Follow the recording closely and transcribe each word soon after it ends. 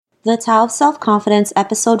The Tao of Self-Confidence,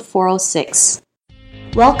 episode 406.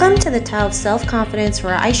 Welcome to the Tao of Self-Confidence,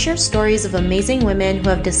 where I share stories of amazing women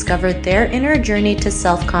who have discovered their inner journey to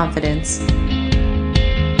self-confidence.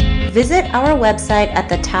 Visit our website at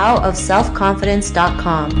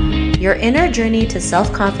thetaoofselfconfidence.com. Your inner journey to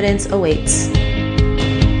self-confidence awaits.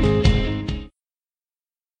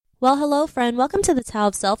 Well, hello, friend. Welcome to the Tao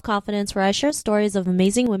of Self-Confidence, where I share stories of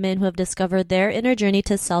amazing women who have discovered their inner journey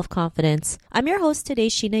to self-confidence. I'm your host today,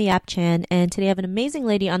 Sheena Yap Chan, and today I have an amazing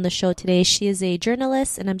lady on the show today. She is a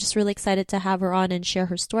journalist, and I'm just really excited to have her on and share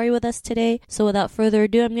her story with us today. So without further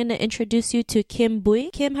ado, I'm going to introduce you to Kim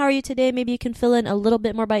Bui. Kim, how are you today? Maybe you can fill in a little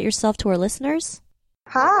bit more about yourself to our listeners.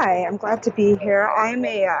 Hi, I'm glad to be here. I'm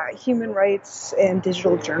a human rights and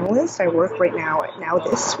digital journalist. I work right now at Now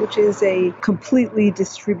This, which is a completely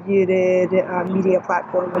distributed media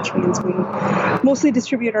platform, which means we mostly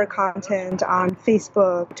distribute our content on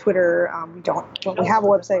Facebook, Twitter. We have a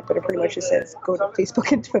website, but it pretty much just says go to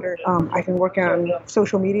Facebook and Twitter. I've been working on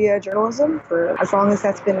social media journalism for as long as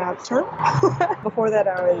that's been out of term. Before that,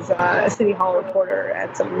 I was a City Hall reporter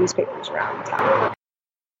at some newspapers around town.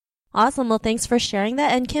 Awesome. Well, thanks for sharing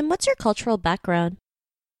that. And Kim, what's your cultural background?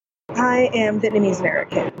 I am Vietnamese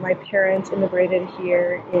American. My parents immigrated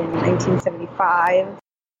here in 1975.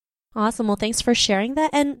 Awesome. Well, thanks for sharing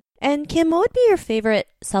that. And Kim, what would be your favorite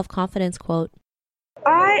self-confidence quote?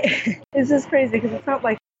 This is crazy because it's not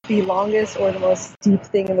like the longest or the most deep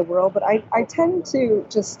thing in the world, but I tend to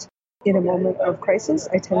just, in a moment of crisis,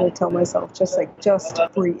 I tend to tell myself, just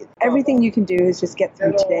breathe. Everything you can do is just get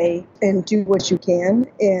through today and do what you can.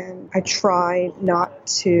 And I try not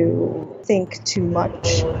to think too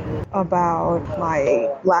much about my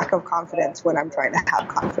lack of confidence when I'm trying to have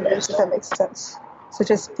confidence, if that makes sense. So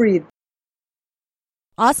just breathe.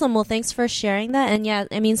 Awesome. Well, thanks for sharing that. And yeah,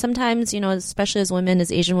 I mean, sometimes, especially as women, as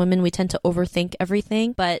Asian women, we tend to overthink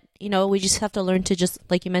everything. But, we just have to learn to just,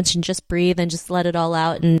 like you mentioned, just breathe and just let it all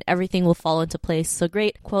out and everything will fall into place. So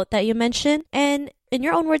great quote that you mentioned. And in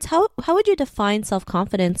your own words, how would you define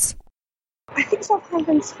self-confidence? I think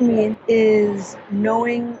self-confidence for me is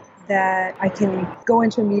knowing that I can go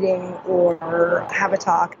into a meeting or have a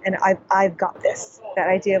talk and I've got this. That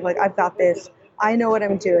idea of I've got this. I know what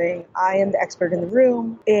I'm doing. I am the expert in the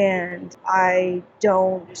room, and I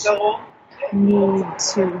don't need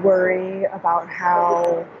to worry about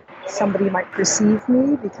how somebody might perceive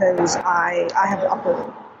me because I have the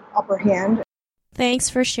upper hand. Thanks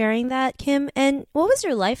for sharing that, Kim. And what was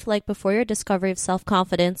your life like before your discovery of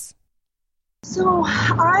self-confidence? So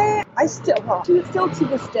I still to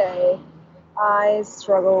this day, I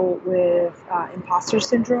struggle with imposter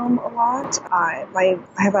syndrome a lot. I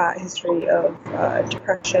have a history of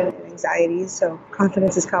depression and anxiety, so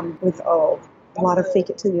confidence has come with a lot of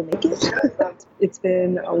fake it till you make it. It's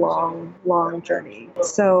been a long, long journey.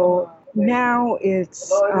 So now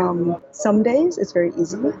it's some days it's very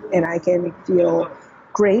easy, and I can feel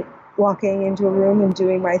great walking into a room and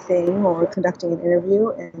doing my thing or conducting an interview,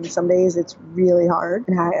 and some days it's really hard,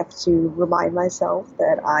 and I have to remind myself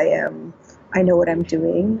that I know what I'm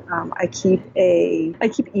doing. I keep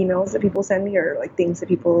emails that people send me or things that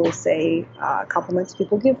people say, compliments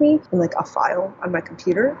people give me in a file on my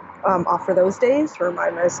computer off for those days to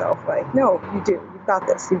remind myself no, you've got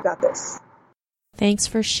this. Thanks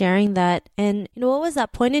for sharing that. And, what was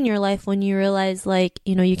that point in your life when you realized,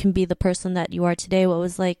 you can be the person that you are today? What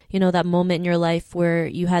was that moment in your life where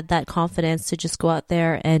you had that confidence to just go out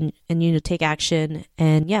there and take action?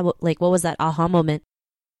 And yeah, what was that aha moment?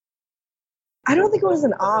 I don't think it was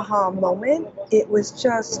an aha moment. It was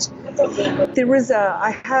just,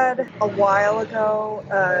 I had a while ago,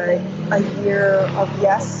 a year of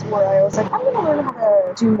yes, where I was I'm going to learn how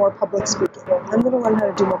to do more public speaking. I'm going to learn how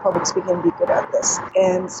to do more public speaking and be good at this.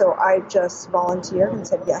 And so I just volunteered and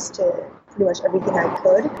said yes to pretty much everything I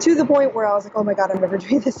could, to the point where I was oh my God, I'm never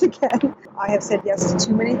doing this again. I have said yes to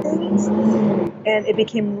too many things. And it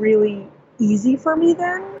became really easy for me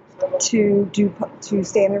then to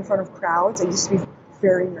stand in front of crowds. It used to be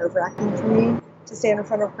very nerve-wracking for me to stand in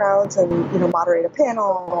front of crowds and moderate a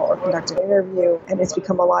panel or conduct an interview, and it's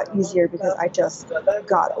become a lot easier because I just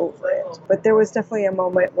got over it. But there was definitely a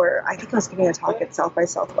moment where I think I was giving a talk at South by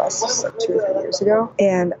Southwest just 2 or 3 years ago,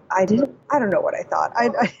 and I don't know what I thought. I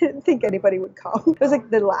didn't think anybody would come. It was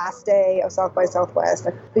the last day of South by Southwest.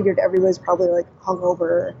 I figured everybody was probably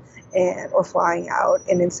hungover or flying out,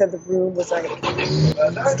 and instead the room was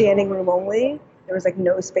standing room only. There was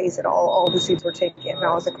no space at all. All the seats were taken. And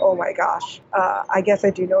I was oh my gosh, I guess I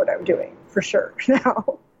do know what I'm doing for sure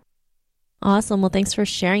now. Awesome. Well, thanks for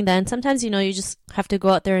sharing that. And sometimes, you just have to go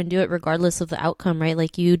out there and do it regardless of the outcome, right?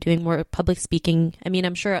 Like you doing more public speaking. I mean,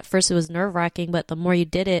 I'm sure at first it was nerve-wracking, but the more you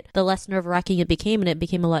did it, the less nerve-wracking it became, and it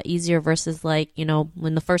became a lot easier versus like,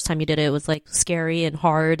 when the first time you did it, it was like scary and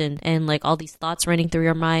hard and like all these thoughts running through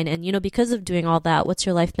your mind. And, because of doing all that, what's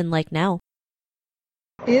your life been like now?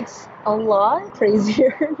 It's a lot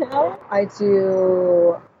crazier now. I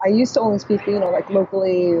used to only speak, like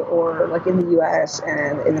locally or like in the US,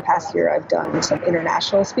 and in the past year I've done some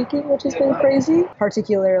international speaking, which has been crazy,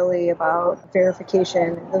 particularly about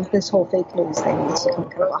verification. This whole fake news thing has become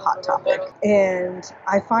kind of a hot topic. And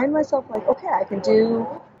I find myself like, okay, I can do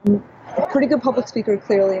a pretty good public speaker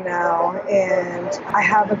clearly now, and I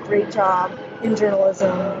have a great job in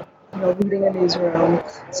journalism, leading a newsroom.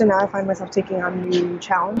 So now I find myself taking on new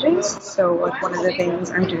challenges. So like one of the things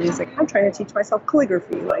I'm doing is like I'm trying to teach myself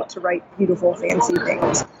calligraphy, like to write beautiful, fancy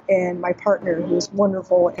things. And my partner, who's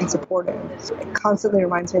wonderful and supportive, constantly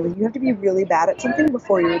reminds me that you have to be really bad at something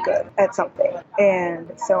before you're good at something. And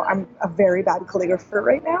so I'm a very bad calligrapher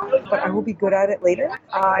right now, but I will be good at it later.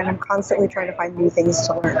 And I'm constantly trying to find new things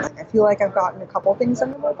to learn. Like I feel like I've gotten a couple things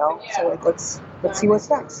under my belt. So like let's see what's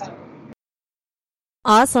next.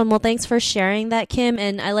 Awesome. Well, thanks for sharing that, Kim.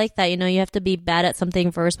 And I like that, you have to be bad at something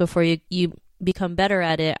first before you become better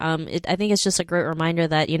at it. I think it's just a great reminder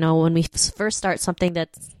that, when we first start something that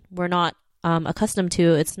we're not accustomed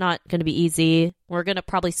to, it's not going to be easy. We're going to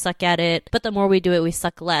probably suck at it, but the more we do it, we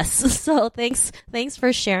suck less. So thanks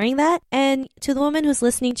for sharing that. And to the woman who's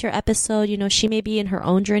listening to your episode, she may be in her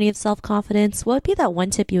own journey of self-confidence. What would be that one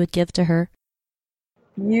tip you would give to her?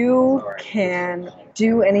 You can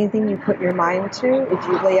do anything you put your mind to if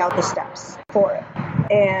you lay out the steps for it.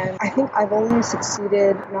 And I think I've only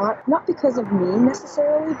succeeded not because of me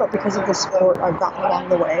necessarily, but because of the support I've gotten along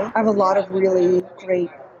the way. I have a lot of really great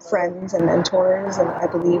friends and mentors, and I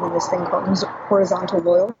believe in this thing called horizontal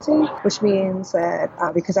loyalty, which means that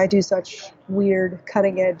because I do such weird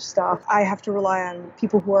cutting edge stuff, I have to rely on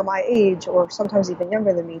people who are my age or sometimes even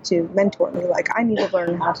younger than me to mentor me. Like, I need to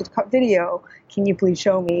learn how to cut video. Can you please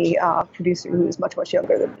show me a producer who is much, much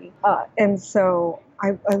younger than me? And so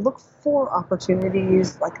I look for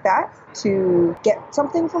opportunities like that to get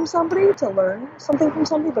something from somebody, to learn something from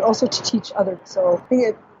somebody, but also to teach others. So I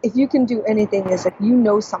think if you can do anything, is if you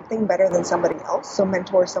know something better than somebody else, so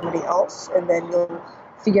mentor somebody else, and then you'll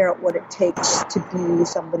figure out what it takes to be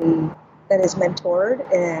somebody that is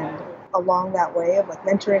mentored. And along that way of like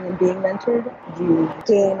mentoring and being mentored, you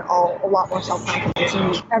gain a lot more self-confidence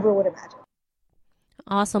than you ever would imagine.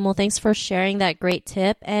 Awesome. Well, thanks for sharing that great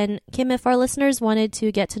tip. And Kim, if our listeners wanted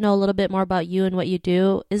to get to know a little bit more about you and what you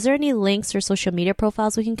do, is there any links or social media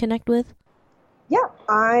profiles we can connect with? Yeah,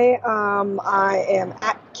 I am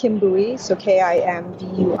at Kim Bui, so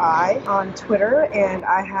KIMBUI on Twitter, and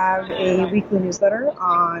I have a weekly newsletter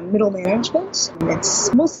on middle management. It's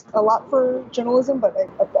a lot for journalism, but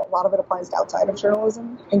a lot of it applies to outside of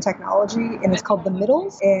journalism and technology, and it's called The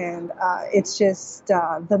Middles, and it's just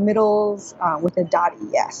The Middles with a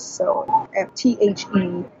 .es, so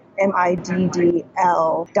THEMIDDL.es.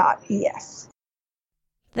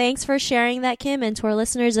 Thanks for sharing that, Kim. And to our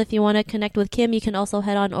listeners, if you want to connect with Kim, you can also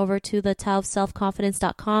head on over to the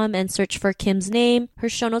taoofselfconfidence.com and search for Kim's name. Her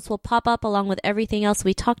show notes will pop up along with everything else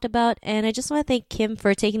we talked about. And I just want to thank Kim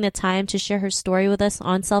for taking the time to share her story with us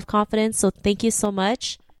on self-confidence. So thank you so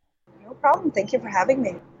much. No problem. Thank you for having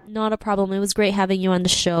me. Not a problem. It was great having you on the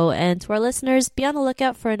show. And to our listeners, be on the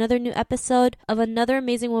lookout for another new episode of another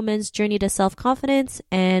amazing woman's journey to self-confidence.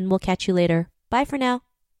 And we'll catch you later. Bye for now.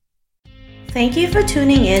 Thank you for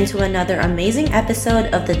tuning in to another amazing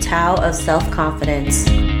episode of the Tao of Self-Confidence.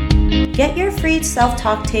 Get your free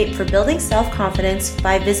self-talk tape for building self-confidence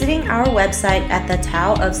by visiting our website at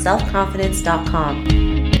thetaoofselfconfidence.com.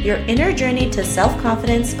 Your inner journey to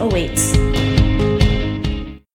self-confidence awaits.